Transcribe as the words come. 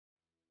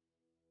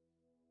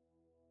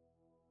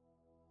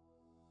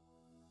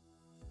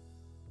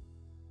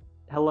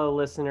Hello,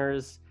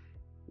 listeners.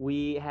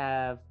 We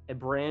have a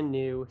brand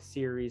new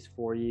series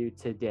for you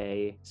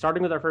today.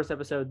 Starting with our first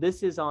episode,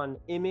 this is on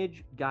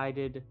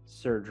image-guided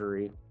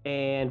surgery.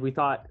 And we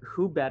thought,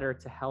 who better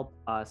to help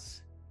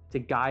us, to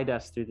guide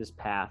us through this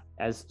path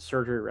as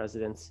surgery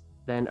residents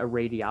than a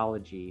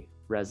radiology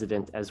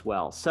resident as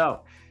well.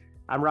 So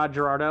I'm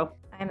Gerardo.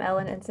 I'm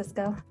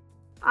Encisco.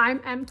 I'm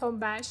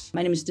Tombash.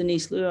 My name is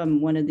Denise Liu.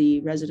 I'm one of the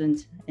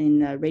residents in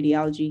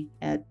radiology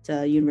at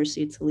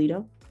University of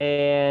Toledo.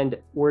 And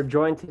we're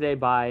joined today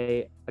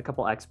by a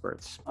couple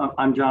experts.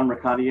 I'm John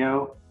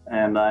Racadio,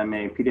 and I'm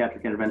a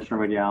pediatric interventional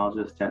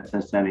radiologist at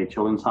Cincinnati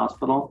Children's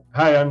Hospital.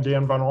 Hi, I'm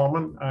Dan von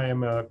Allmen. I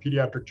am a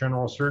pediatric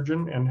general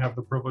surgeon and have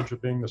the privilege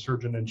of being the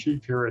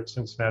surgeon-in-chief here at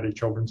Cincinnati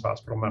Children's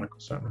Hospital Medical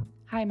Center.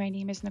 Hi, my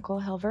name is Nicole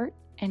Hilvert,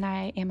 and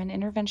I am an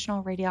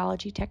interventional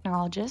radiology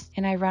technologist,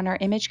 and I run our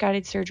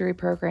image-guided surgery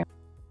program.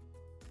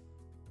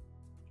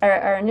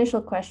 Our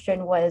initial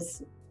question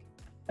was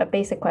a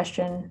basic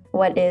question: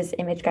 what is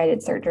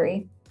image-guided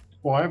surgery?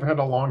 Well, I've had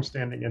a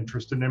long-standing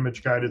interest in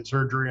image-guided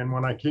surgery, and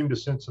when I came to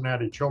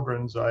Cincinnati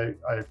Children's, I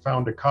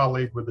found a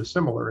colleague with a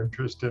similar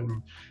interest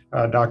in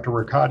Dr.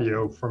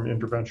 Racadio from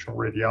Interventional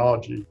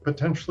Radiology.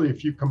 Potentially,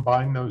 if you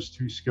combine those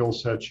two skill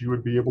sets, you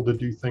would be able to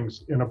do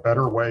things in a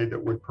better way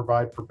that would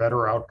provide for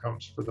better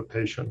outcomes for the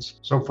patients.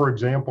 So, for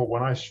example,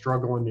 when I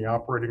struggle in the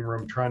operating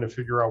room trying to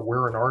figure out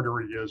where an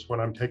artery is when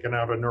I'm taking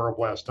out a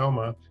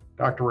neuroblastoma,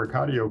 Dr.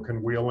 Racadio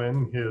can wheel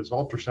in his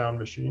ultrasound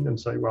machine and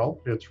say,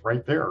 well, it's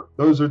right there.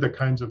 Those are the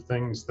kinds of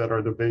things that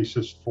are the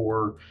basis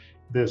for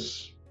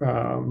this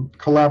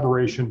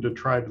collaboration to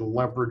try to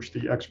leverage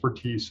the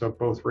expertise of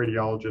both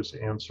radiologists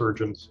and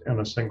surgeons in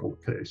a single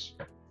case.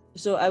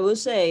 So I will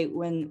say,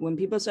 when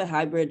people say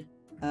hybrid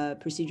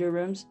procedure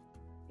rooms,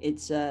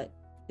 it's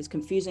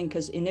confusing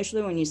because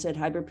initially when you said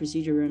hybrid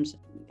procedure rooms,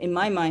 in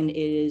my mind, it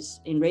is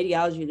in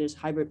radiology, there's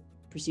hybrid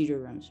procedure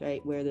rooms,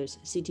 right? Where there's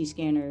CT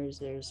scanners,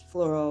 there's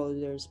fluoro,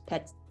 there's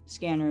PET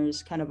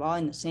scanners, kind of all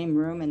in the same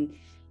room. And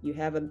you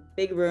have a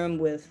big room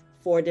with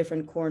 4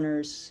 different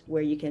corners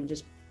where you can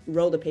just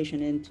roll the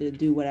patient in to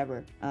do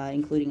whatever,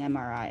 including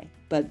MRI.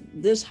 But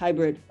this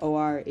hybrid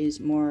OR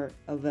is more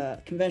of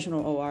a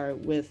conventional OR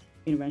with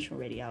interventional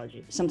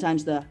radiology.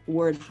 Sometimes the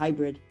word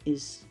hybrid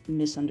is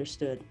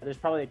misunderstood. There's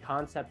probably a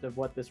concept of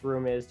what this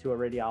room is to a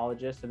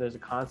radiologist, and there's a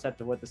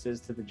concept of what this is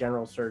to the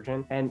general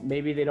surgeon, and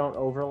maybe they don't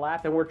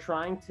overlap. And we're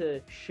trying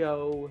to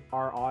show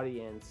our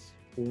audience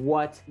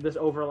what this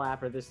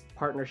overlap or this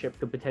partnership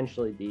could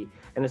potentially be.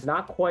 And it's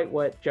not quite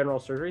what general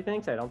surgery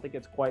thinks. I don't think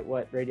it's quite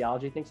what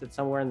radiology thinks. It's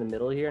somewhere in the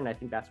middle here, and I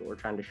think that's what we're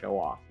trying to show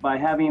off. By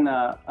having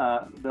the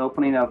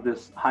opening of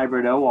this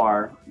hybrid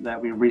OR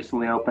that we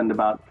recently opened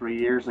about 3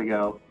 years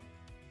ago,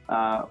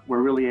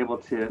 we're really able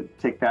to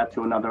take that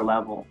to another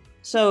level.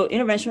 So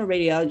interventional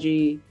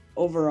radiology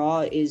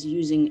overall is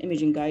using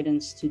imaging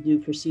guidance to do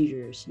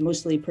procedures,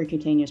 mostly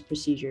percutaneous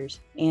procedures.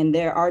 And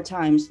there are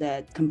times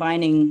that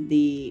combining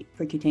the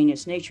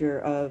percutaneous nature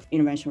of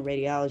interventional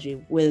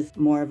radiology with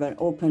more of an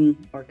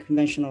open or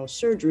conventional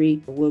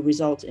surgery will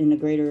result in a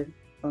greater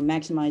or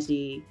maximize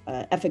the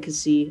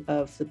efficacy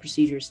of the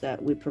procedures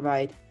that we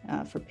provide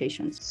for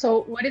patients.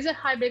 So what is a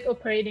hybrid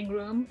operating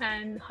room,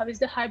 and how is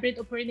the hybrid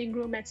operating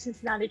room at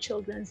Cincinnati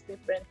Children's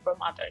different from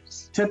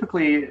others?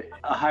 Typically,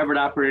 a hybrid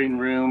operating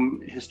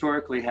room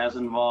historically has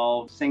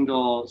involved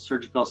single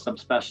surgical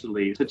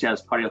subspecialties, such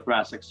as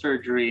cardiothoracic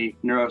surgery,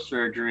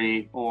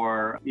 neurosurgery,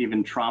 or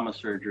even trauma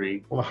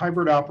surgery. Well, a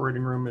hybrid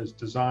operating room is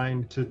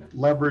designed to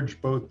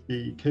leverage both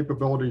the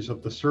capabilities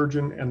of the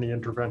surgeon and the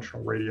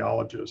interventional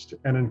radiologist,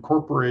 and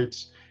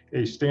incorporates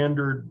a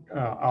standard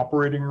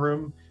operating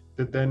room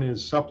that then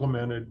is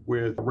supplemented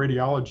with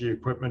radiology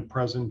equipment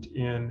present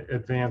in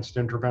advanced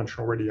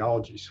interventional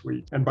radiology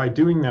suite. And by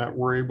doing that,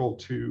 we're able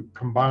to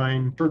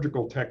combine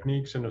surgical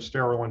techniques in a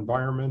sterile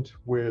environment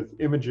with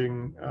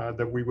imaging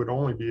that we would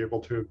only be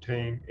able to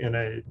obtain in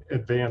an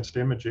advanced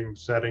imaging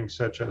setting,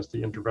 such as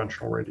the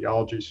interventional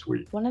radiology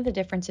suite. One of the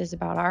differences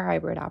about our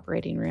hybrid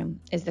operating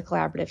room is the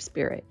collaborative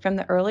spirit. From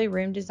the early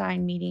room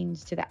design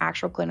meetings to the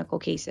actual clinical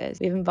cases,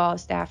 we've involved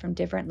staff from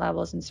different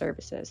levels and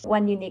services.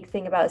 One unique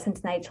thing about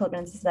Cincinnati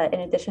Children's is that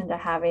in addition to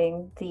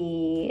having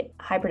the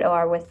hybrid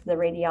OR with the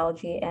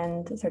radiology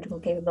and surgical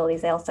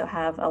capabilities, they also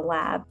have a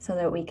lab so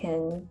that we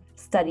can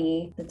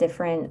study the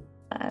different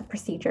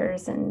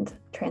procedures and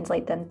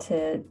translate them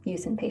to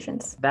use in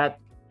patients. That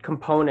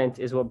component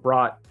is what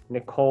brought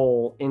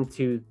Nicole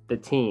into the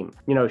team.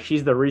 You know,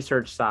 she's the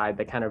research side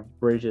that kind of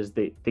bridges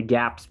the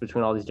gaps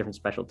between all these different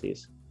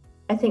specialties.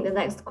 I think the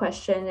next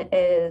question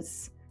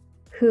is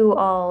who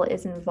all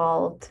is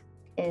involved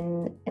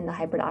in the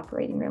hybrid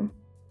operating room.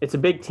 It's a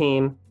big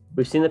team.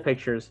 We've seen the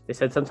pictures. They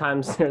said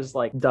sometimes there's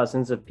like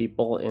dozens of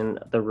people in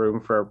the room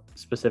for a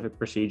specific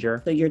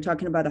procedure. So you're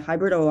talking about a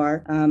hybrid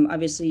OR.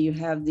 Obviously, you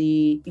have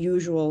the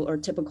usual or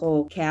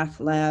typical cath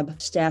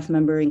lab staff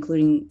member,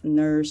 including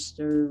nurse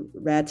or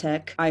rad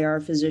tech, IR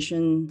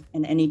physician,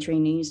 and any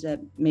trainees that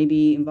may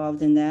be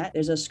involved in that.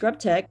 There's a scrub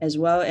tech as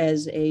well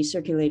as a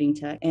circulating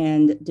tech.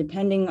 And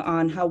depending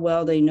on how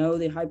well they know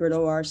the hybrid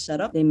OR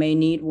setup, they may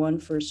need one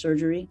for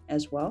surgery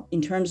as well.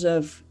 In terms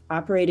of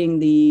operating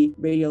the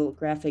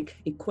radiographic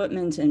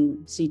equipment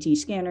and CT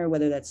scanner,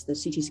 whether that's the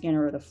CT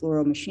scanner or the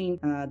fluoro machine,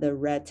 the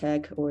rad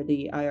tech or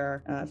the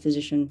IR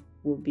physician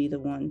will be the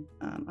one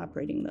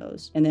operating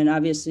those. And then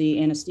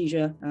obviously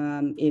anesthesia,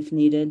 if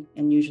needed,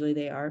 and usually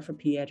they are for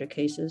pediatric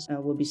cases,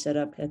 will be set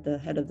up at the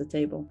head of the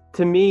table.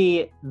 To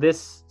me,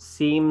 this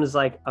seems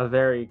like a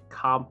very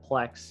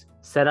complex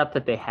setup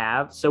that they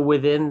have. So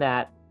within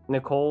that,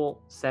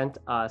 Nicole sent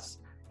us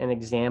an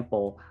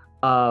example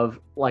of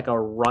like a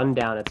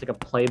rundown. It's like a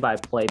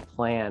play-by-play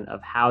plan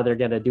of how they're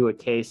going to do a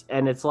case.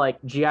 And it's like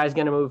GI is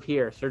going to move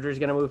here, surgery is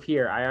going to move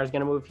here, IR is going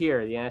to move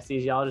here, the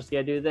anesthesiologist is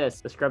going to do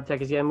this, the scrub tech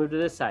is going to move to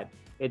this side.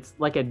 It's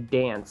like a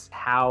dance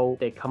how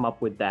they come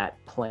up with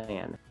that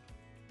plan.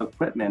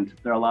 Equipment.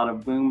 There are a lot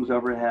of booms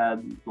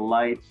overhead, the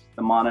lights,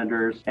 the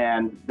monitors,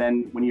 and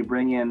then when you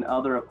bring in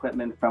other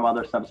equipment from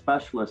other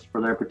subspecialists for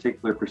their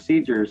particular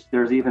procedures,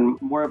 there's even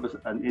more of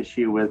an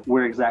issue with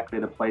where exactly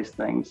to place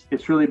things.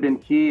 It's really been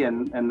key,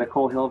 and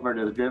Nicole Hilvert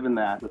has driven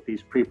that with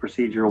these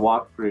pre-procedure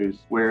walkthroughs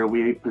where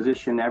we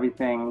position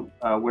everything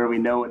where we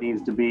know it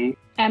needs to be.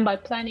 And by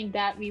planning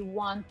that, we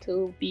want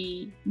to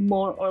be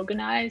more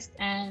organized.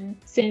 And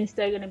since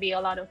there are going to be a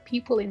lot of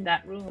people in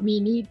that room, we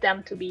need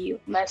them to be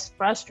less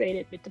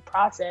frustrated with the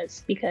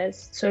process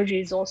because surgery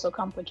is also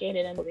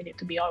complicated and we need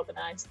to be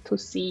organized to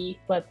see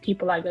what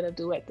people are going to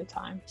do at the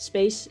time.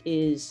 Space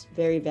is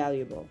very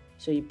valuable.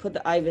 So you put the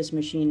IVUS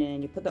machine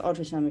in, you put the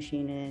ultrasound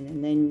machine in,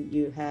 and then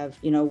you have,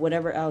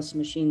 whatever else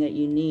machine that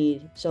you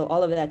need. So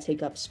all of that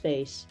take up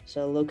space.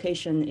 So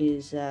location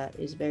is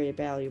very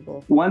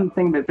valuable. One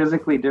thing that's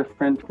physically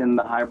different in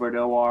the hybrid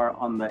OR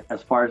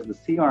as far as the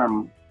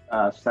C-arm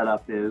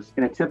setup is,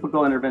 in a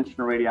typical interventional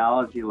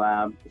radiology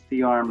lab, the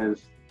C-arm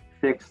is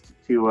fixed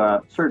to a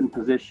certain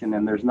position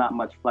and there's not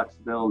much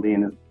flexibility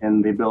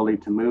in the ability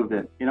to move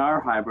it. In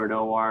our hybrid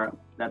OR,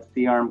 that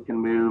C-arm can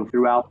move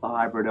throughout the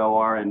hybrid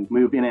OR and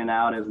move in and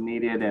out as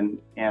needed.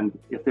 And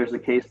if there's a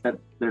case that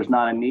there's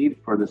not a need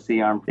for the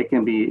C-arm, it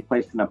can be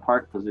placed in a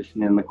park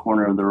position in the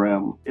corner of the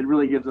room. It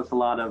really gives us a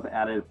lot of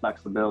added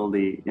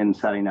flexibility in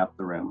setting up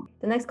the room.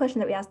 The next question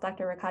that we asked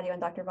Dr. Racadio and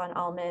Dr. von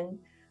Allmen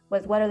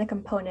was, what are the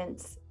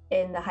components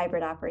in the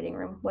hybrid operating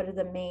room? What are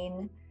the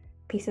main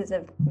pieces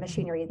of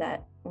machinery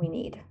that we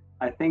need?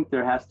 I think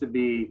there has to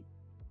be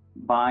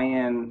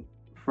buy-in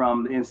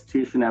from the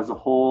institution as a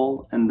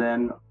whole, and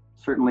then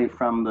certainly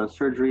from the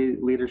surgery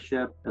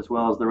leadership, as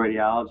well as the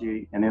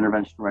radiology and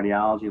interventional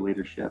radiology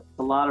leadership.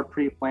 A lot of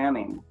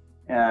pre-planning.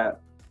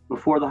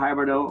 Before the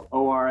hybrid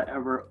OR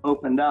ever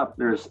opened up,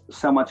 there's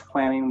so much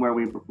planning where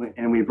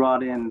we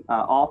brought in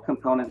all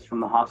components from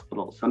the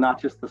hospital. So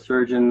not just the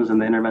surgeons and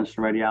the interventional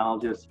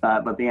radiologists,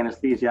 but the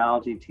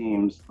anesthesiology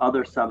teams,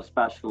 other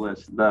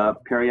subspecialists, the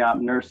peri-op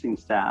nursing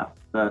staff,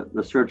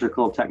 the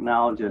surgical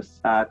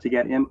technologists to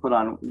get input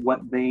on what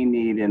they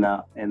need in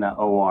a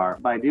OR.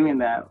 By doing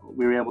that,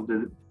 we were able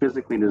to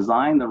physically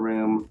design the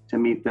room to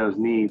meet those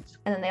needs.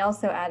 And then they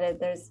also added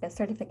there's a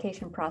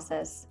certification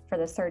process for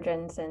the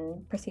surgeons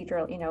and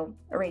procedural,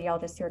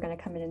 radiologists who are going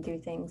to come in and do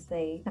things.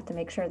 They have to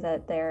make sure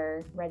that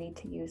they're ready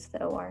to use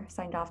the OR,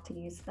 signed off to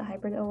use the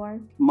hybrid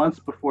OR. Months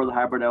before the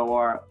hybrid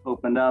OR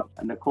opened up,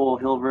 Nicole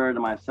Hilvert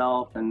and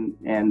myself and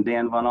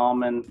Dan von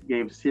Allmen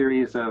gave a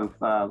series of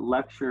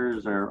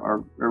lectures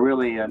or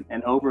really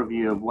an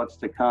overview of what's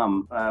to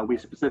come. We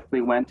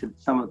specifically went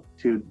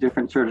to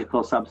different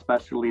surgical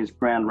subspecialties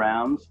grand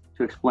rounds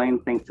to explain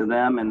things to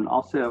them and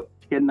also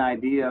to get an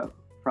idea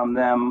from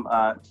them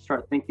to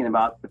start thinking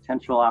about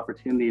potential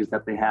opportunities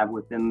that they have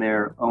within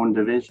their own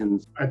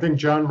divisions. I think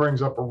John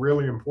brings up a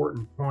really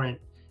important point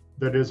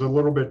that is a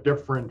little bit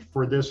different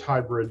for this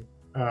hybrid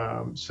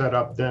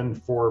setup than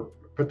for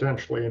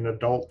potentially an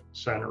adult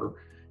center.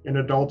 In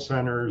adult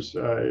centers,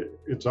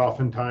 it's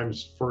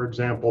oftentimes, for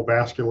example,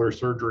 vascular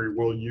surgery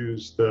will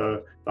use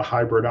the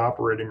hybrid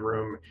operating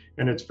room,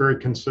 and it's very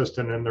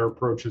consistent, and their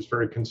approach is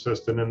very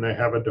consistent, and they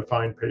have a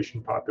defined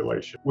patient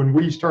population. When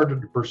we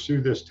started to pursue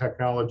this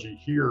technology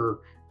here,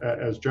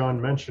 as John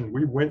mentioned,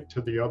 we went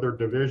to the other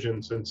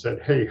divisions and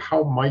said, hey,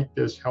 how might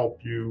this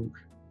help you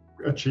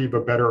achieve a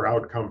better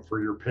outcome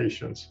for your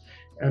patients?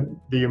 And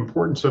the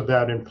importance of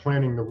that in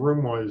planning the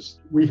room was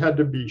we had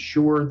to be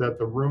sure that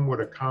the room would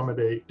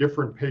accommodate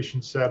different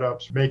patient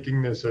setups,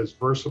 making this as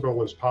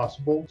versatile as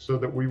possible so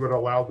that we would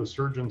allow the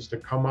surgeons to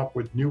come up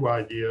with new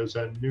ideas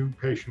and new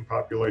patient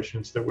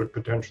populations that would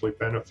potentially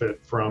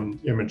benefit from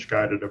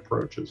image-guided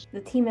approaches. The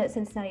team at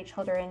Cincinnati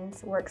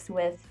Children's works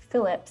with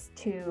Philips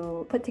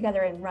to put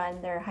together and run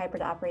their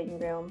hybrid operating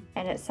room.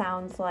 And it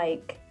sounds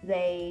like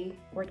they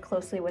worked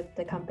closely with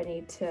the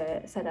company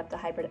to set up the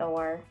hybrid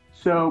OR.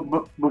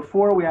 So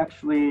before we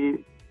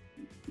actually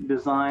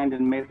designed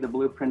and made the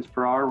blueprints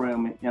for our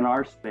room in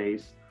our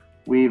space,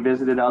 we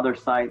visited other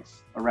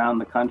sites around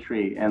the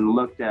country and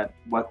looked at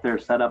what their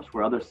setups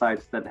were, other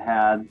sites that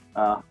had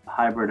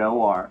hybrid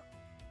OR.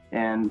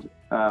 And,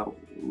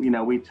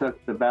 we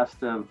took the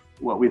best of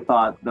what we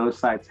thought those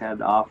sites had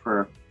to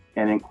offer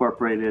and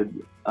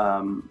incorporated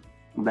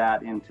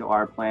that into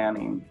our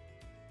planning.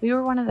 We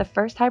were one of the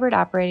first hybrid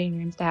operating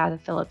rooms to have the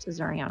Philips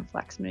Azurion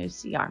FlexMove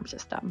C-arm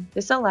system.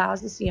 This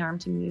allows the C-arm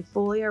to move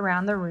fully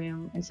around the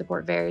room and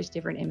support various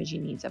different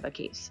imaging needs of a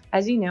case.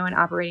 As you know, an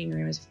operating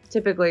room is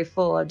typically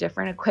full of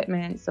different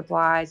equipment,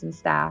 supplies, and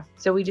staff,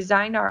 so we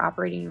designed our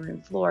operating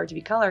room floor to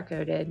be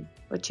color-coded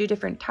with 2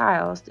 different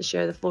tiles to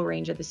show the full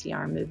range of the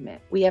C-arm movement.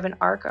 We have an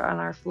arc on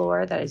our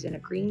floor that is in a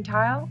green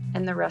tile,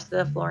 and the rest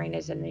of the flooring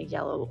is in a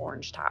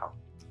yellow-orange tile.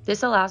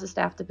 This allows the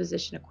staff to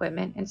position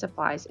equipment and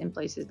supplies in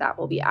places that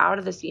will be out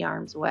of the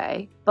C-arm's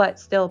way, but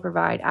still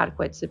provide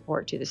adequate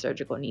support to the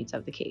surgical needs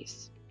of the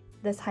case.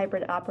 This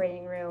hybrid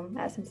operating room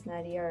at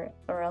Cincinnati or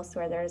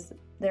elsewhere,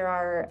 there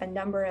are a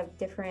number of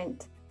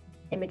different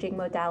imaging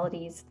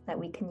modalities that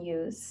we can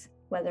use,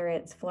 whether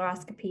it's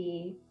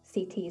fluoroscopy,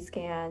 CT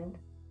scan,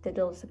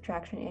 digital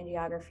subtraction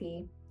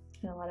angiography,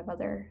 and a lot of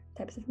other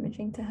types of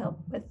imaging to help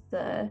with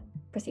the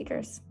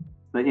procedures.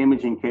 The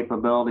imaging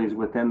capabilities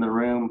within the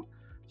room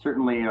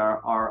certainly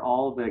are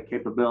all the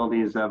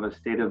capabilities of a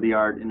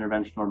state-of-the-art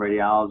interventional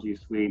radiology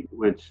suite,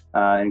 which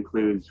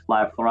includes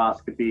live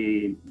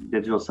fluoroscopy,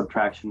 digital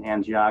subtraction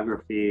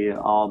angiography,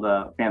 all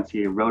the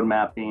fancy road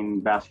mapping,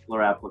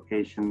 vascular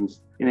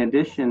applications. In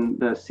addition,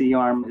 the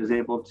C-arm is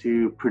able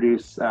to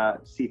produce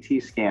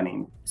CT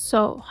scanning.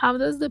 So how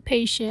does the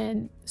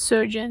patient,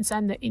 surgeons,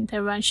 and the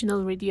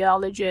interventional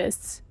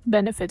radiologists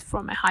benefit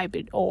from a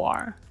hybrid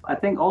OR? I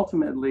think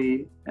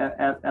ultimately,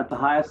 at the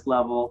highest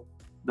level,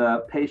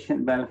 the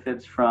patient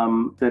benefits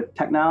from the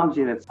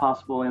technology that's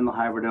possible in the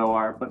hybrid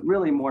OR, but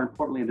really more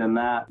importantly than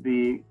that,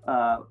 the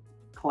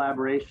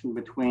collaboration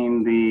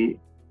between the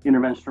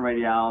interventional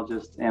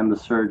radiologists and the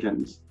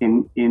surgeons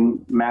in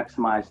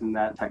maximizing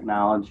that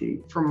technology.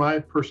 From my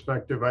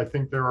perspective, I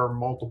think there are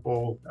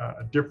multiple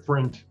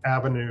different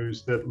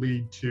avenues that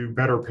lead to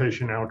better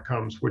patient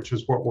outcomes, which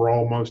is what we're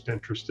all most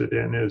interested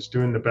in, is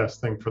doing the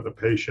best thing for the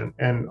patient.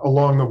 And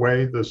along the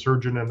way, the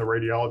surgeon and the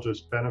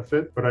radiologist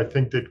benefit, but I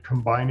think that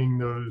combining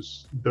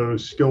those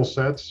skill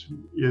sets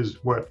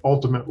is what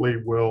ultimately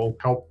will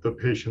help the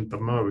patient the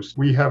most.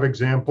 We have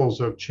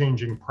examples of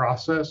changing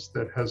process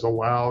that has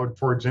allowed,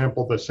 for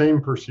example, the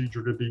same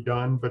procedure to be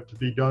done, but to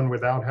be done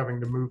without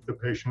having to move the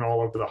patient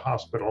all over the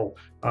hospital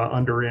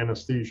under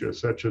anesthesia,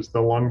 such as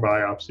the lung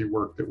biopsy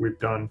work that we've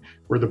done,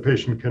 where the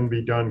patient can be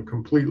done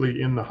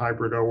completely in the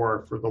hybrid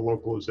OR for the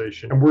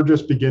localization. And we're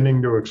just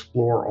beginning to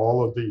explore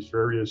all of these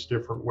various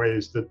different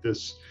ways that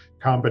this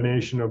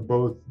combination of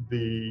both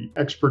the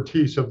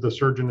expertise of the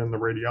surgeon and the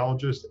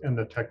radiologist and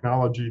the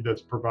technology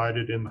that's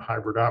provided in the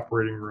hybrid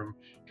operating room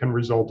can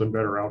result in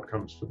better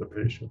outcomes for the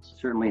patients.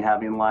 Certainly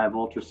having live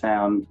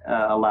ultrasound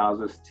allows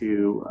us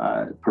to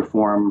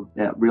perform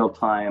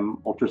real-time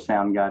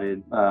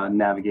ultrasound-guided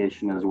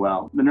navigation as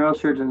well. The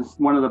neurosurgeons,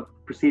 one of the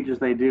procedures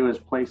they do is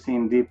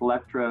placing deep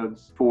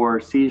electrodes for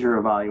seizure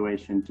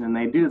evaluation, and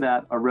they do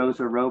that a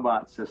ROSA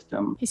robot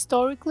system.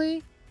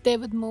 Historically, they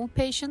would move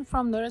patients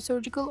from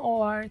neurosurgical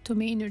OR to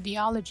main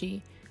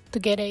radiology to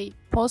get a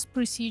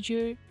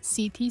post-procedure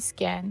CT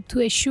scan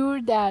to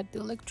assure that the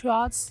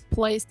electrodes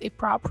placed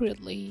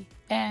appropriately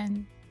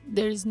and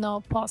there is no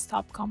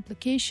post-op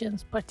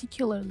complications,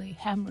 particularly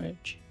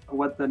hemorrhage.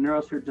 What the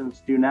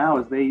neurosurgeons do now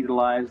is they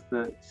utilize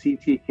the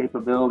CT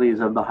capabilities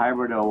of the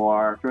hybrid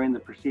OR during the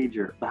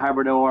procedure. The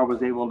hybrid OR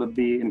was able to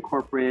be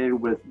incorporated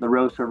with the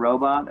ROSA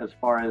robot as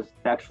far as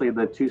actually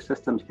the two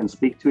systems can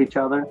speak to each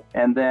other.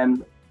 And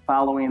then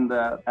following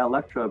the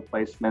electrode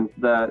placement,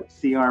 the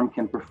C-arm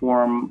can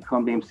perform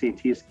cone beam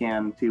CT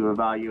scan to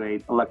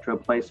evaluate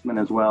electrode placement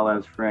as well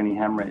as for any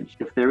hemorrhage.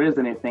 If there is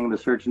anything,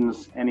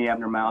 any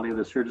abnormality,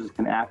 the surgeons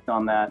can act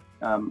on that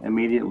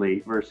immediately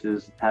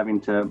versus having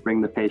to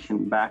bring the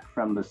patient back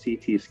from the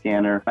CT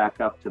scanner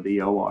back up to the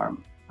OR.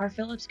 Our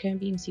Philips cone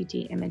beam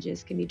CT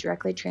images can be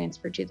directly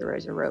transferred to the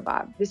ROSA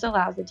robot. This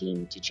allows the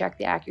team to check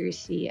the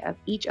accuracy of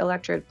each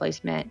electrode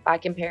placement by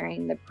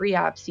comparing the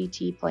pre-op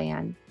CT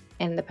plan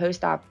and the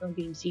post-op cone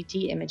beam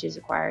CT images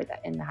acquired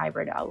in the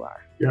hybrid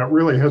OR. Yeah, it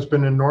really has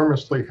been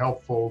enormously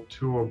helpful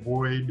to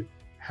avoid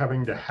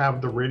having to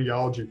have the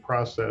radiology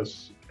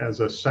process as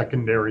a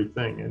secondary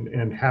thing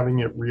and having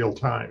it real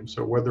time.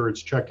 So whether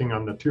it's checking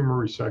on the tumor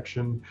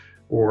resection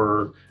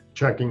or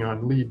checking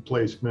on lead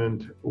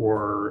placement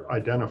or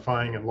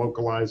identifying and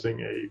localizing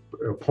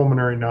a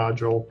pulmonary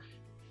nodule,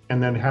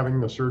 and then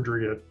having the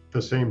surgery at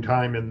the same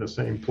time in the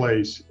same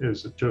place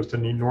is just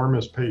an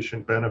enormous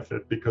patient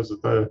benefit because of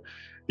the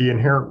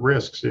inherent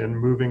risks in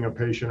moving a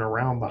patient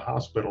around the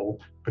hospital,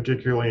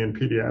 particularly in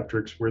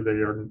pediatrics where they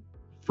are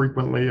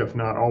frequently, if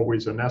not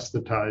always,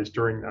 anesthetized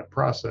during that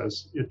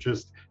process. It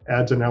just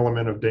adds an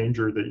element of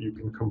danger that you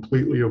can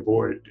completely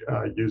avoid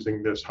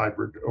using this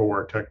hybrid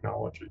OR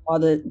technology. All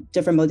the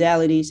different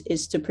modalities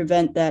is to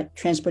prevent that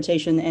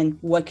transportation and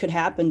what could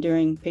happen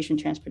during patient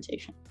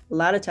transportation. A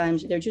lot of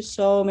times, there are just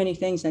so many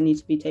things that need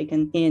to be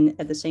taken in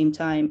at the same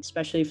time,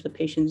 especially if the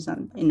patient is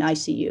in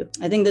ICU.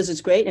 I think this is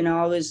great and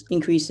always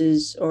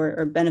increases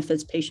or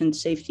benefits patient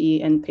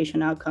safety and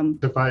patient outcome.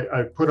 If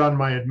I put on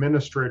my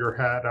administrator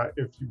hat,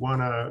 if you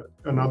want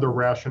another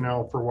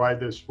rationale for why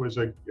this was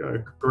a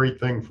great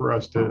thing for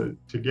us to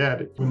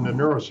get, when the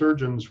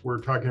neurosurgeons were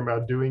talking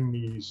about doing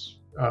these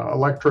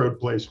electrode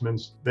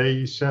placements,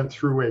 they sent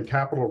through a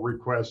capital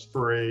request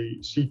for a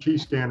CT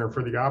scanner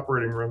for the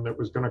operating room that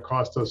was going to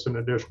cost us an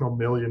additional $1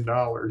 million.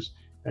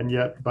 And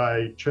yet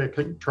by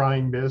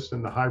trying this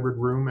in the hybrid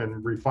room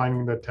and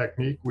refining the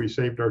technique, we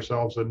saved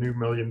ourselves a new $1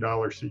 million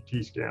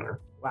CT scanner.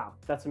 Wow,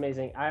 that's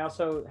amazing. I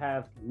also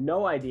have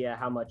no idea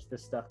how much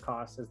this stuff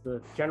costs as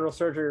the general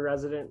surgery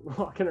resident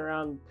walking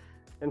around.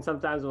 And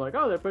sometimes I'm like,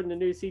 oh, they're putting a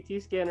new CT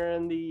scanner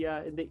in the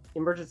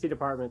emergency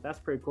department. That's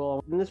pretty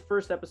cool. In this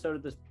first episode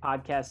of this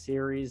podcast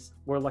series,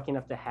 we're lucky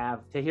enough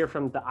to hear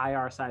from the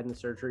IR side and the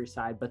surgery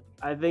side. But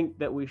I think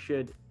that we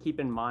should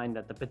keep in mind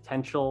that the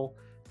potential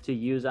to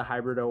use a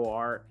hybrid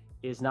OR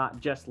is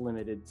not just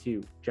limited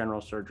to general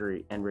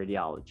surgery and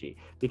radiology,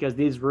 because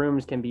these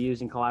rooms can be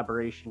used in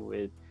collaboration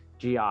with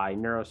GI,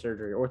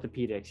 neurosurgery,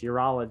 orthopedics,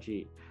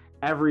 urology.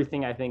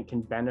 Everything, I think,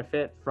 can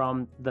benefit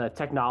from the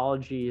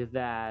technology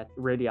that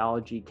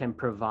radiology can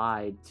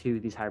provide to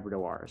these hybrid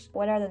ORs.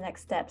 What are the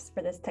next steps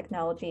for this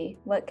technology?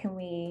 What can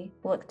we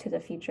look to the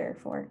future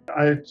for?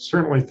 I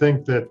certainly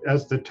think that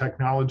as the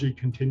technology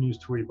continues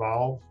to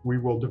evolve, we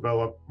will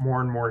develop more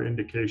and more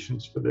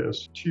indications for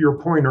this. To your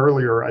point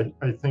earlier,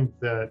 I think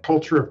that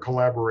culture of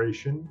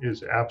collaboration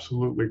is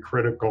absolutely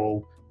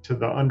critical to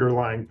the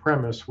underlying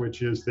premise,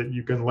 which is that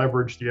you can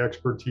leverage the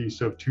expertise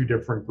of two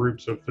different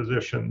groups of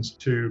physicians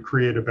to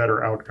create a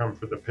better outcome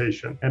for the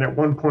patient. And at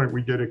one point,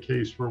 we did a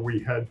case where we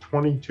had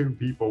 22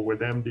 people with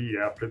MD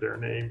after their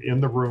name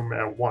in the room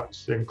at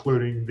once,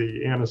 including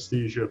the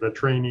anesthesia, the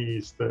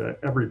trainees,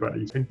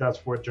 everybody. I think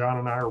that's what John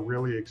and I are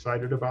really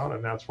excited about,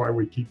 and that's why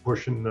we keep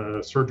pushing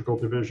the surgical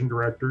division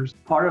directors.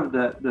 Part of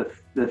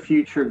the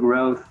future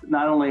growth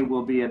not only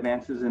will be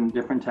advances in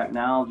different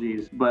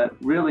technologies, but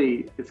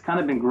really it's kind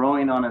of been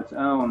growing on its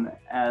own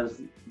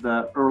as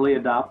the early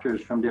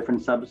adopters from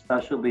different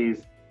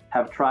subspecialties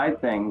have tried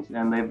things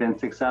and they've been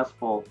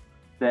successful.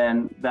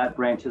 Then that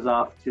branches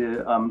off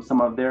to some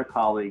of their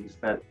colleagues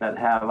that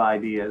have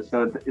ideas.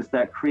 So it's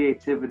that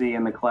creativity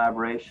and the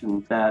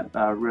collaboration that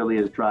really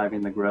is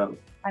driving the growth.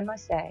 I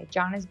must say,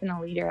 John has been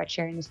a leader at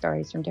sharing the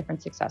stories from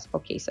different successful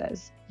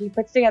cases. He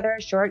puts together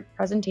a short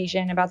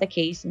presentation about the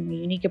case and the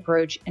unique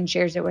approach and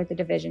shares it with the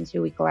divisions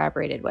who we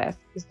collaborated with.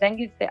 This then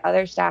gets the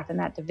other staff in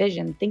that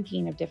division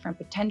thinking of different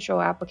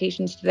potential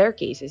applications to their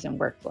cases and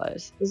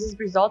workflows. This has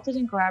resulted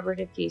in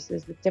collaborative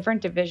cases with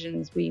different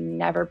divisions we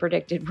never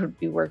predicted would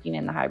be working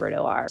in the hybrid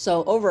OR.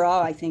 So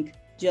overall, I think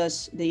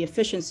just the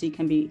efficiency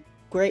can be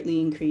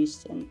greatly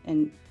increased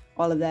and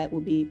all of that will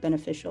be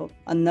beneficial.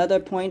 Another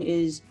point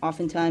is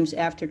oftentimes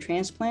after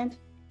transplant,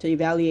 to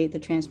evaluate the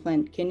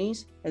transplant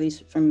kidneys, at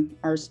least from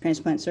our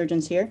transplant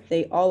surgeons here,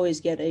 they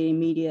always get an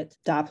immediate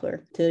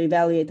Doppler to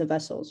evaluate the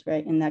vessels,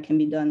 right? And that can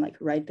be done like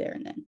right there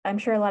and then. I'm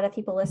sure a lot of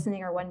people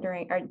listening are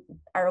wondering,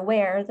 are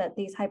aware that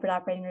these hybrid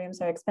operating rooms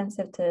are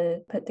expensive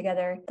to put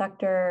together.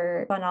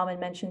 Dr. von Allmen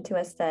mentioned to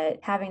us that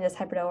having this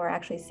hybrid OR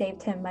actually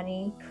saved him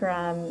money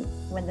from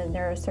when the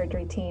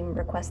neurosurgery team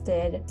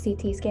requested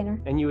CT scanner.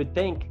 And you would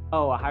think,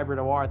 oh, a hybrid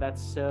OR,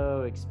 that's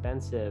so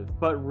expensive.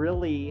 But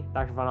really,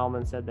 Dr. von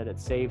Allmen said that it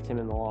saved him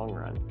in the long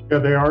run. Yeah,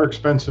 they are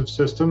expensive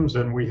systems,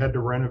 and we had to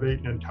renovate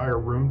an entire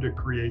room to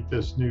create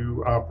this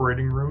new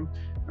operating room.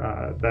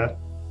 That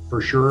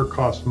for sure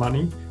costs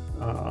money.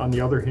 On the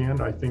other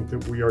hand, I think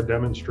that we are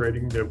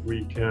demonstrating that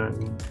we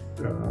can,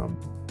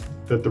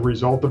 that the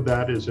result of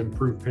that is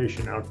improved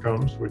patient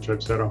outcomes, which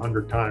I've said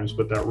 100 times,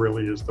 but that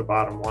really is the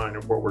bottom line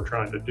of what we're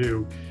trying to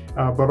do.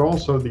 But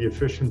also the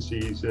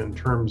efficiencies in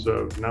terms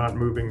of not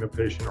moving the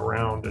patient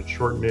around and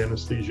shortened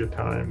anesthesia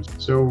times.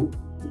 So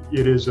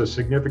it is a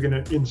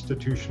significant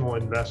institutional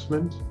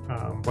investment,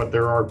 but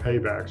there are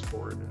paybacks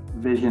for it.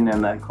 Vision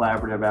and that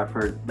collaborative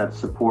effort that's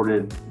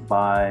supported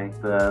by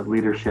the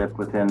leadership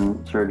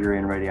within surgery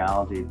and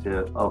radiology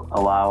to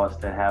allow us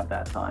to have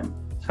that time.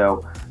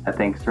 So I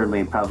think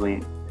certainly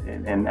probably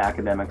in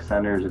academic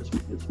centers,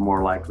 it's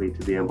more likely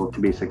to be able to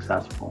be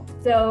successful.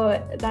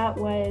 So that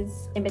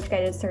was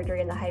image-guided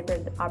surgery in the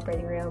hybrid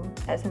operating room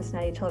at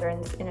Cincinnati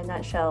Children's in a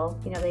nutshell.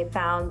 You know, they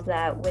found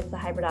that with the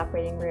hybrid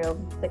operating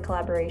room, the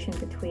collaboration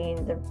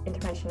between the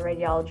interventional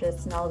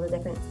radiologists and all of the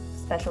different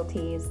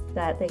specialties,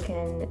 that they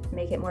can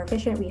make it more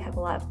efficient. We have a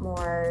lot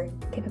more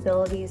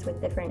capabilities with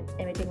different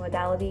imaging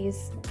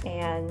modalities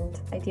and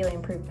ideally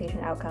improve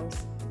patient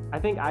outcomes. I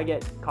think I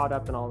get caught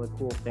up in all the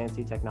cool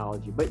fancy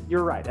technology, but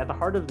you're right. At the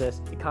heart of this,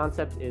 the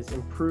concept is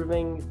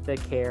improving the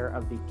care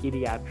of the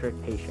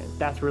pediatric patient.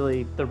 That's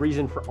really the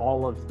reason for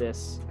all of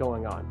this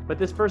going on. But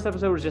this first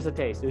episode was just a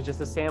taste. It was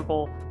just a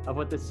sample of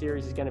what this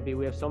series is going to be.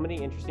 We have so many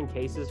interesting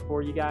cases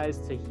for you guys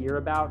to hear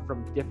about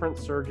from different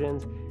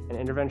surgeons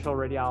and interventional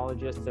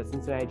radiologists at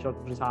Cincinnati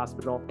Children's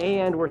Hospital.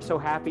 And we're so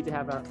happy to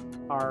have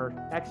our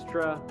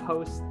extra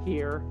host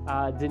here,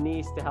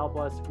 Denise, to help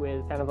us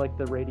with kind of like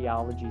the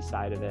radiology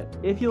side of it.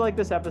 If you like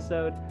this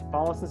episode,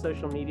 follow us on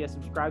social media,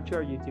 subscribe to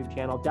our YouTube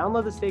channel,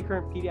 download the Stay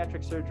Current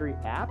Pediatric Surgery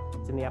app.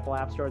 It's in the Apple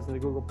App Store, it's in the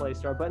Google Play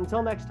Store. But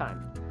until next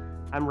time,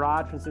 I'm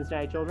Rod from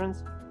Cincinnati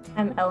Children's.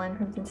 I'm Ellen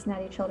from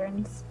Cincinnati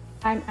Children's.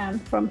 I'm Em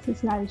from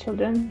Cincinnati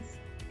Children's.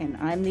 And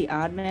I'm the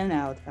odd man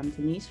out. I'm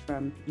Denise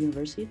from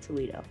University of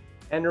Toledo.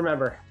 And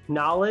remember,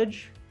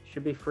 knowledge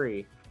should be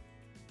free.